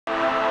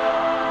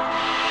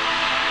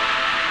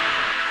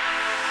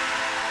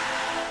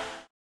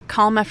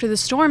Calm after the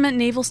storm at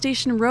Naval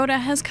Station Rota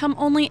has come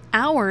only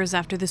hours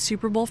after the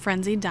Super Bowl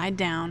frenzy died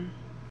down.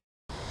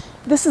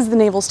 This is the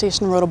Naval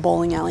Station Rota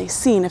bowling alley,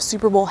 scene of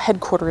Super Bowl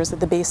headquarters at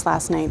the base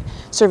last night,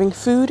 serving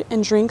food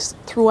and drinks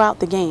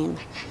throughout the game.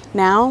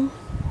 Now,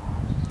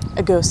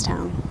 a ghost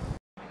town.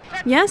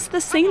 Yes,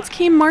 the Saints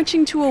came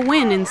marching to a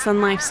win in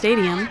Sun Life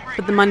Stadium,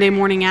 but the Monday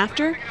morning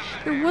after,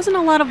 there wasn't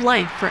a lot of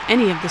life for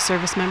any of the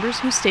service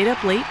members who stayed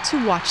up late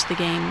to watch the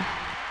game.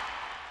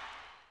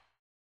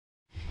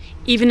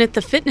 Even at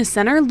the fitness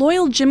center,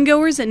 loyal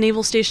gym-goers at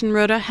Naval Station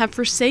Rota have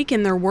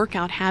forsaken their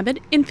workout habit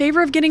in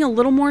favor of getting a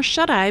little more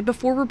shut-eye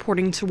before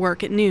reporting to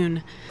work at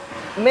noon.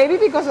 Maybe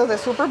because of the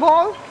Super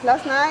Bowl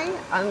last night,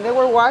 and they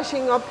were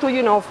washing up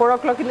to, 4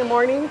 o'clock in the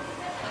morning.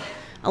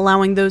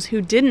 Allowing those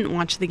who didn't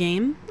watch the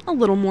game a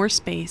little more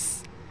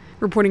space.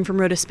 Reporting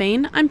from Rota,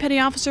 Spain, I'm Petty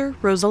Officer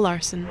Rosa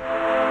Larson.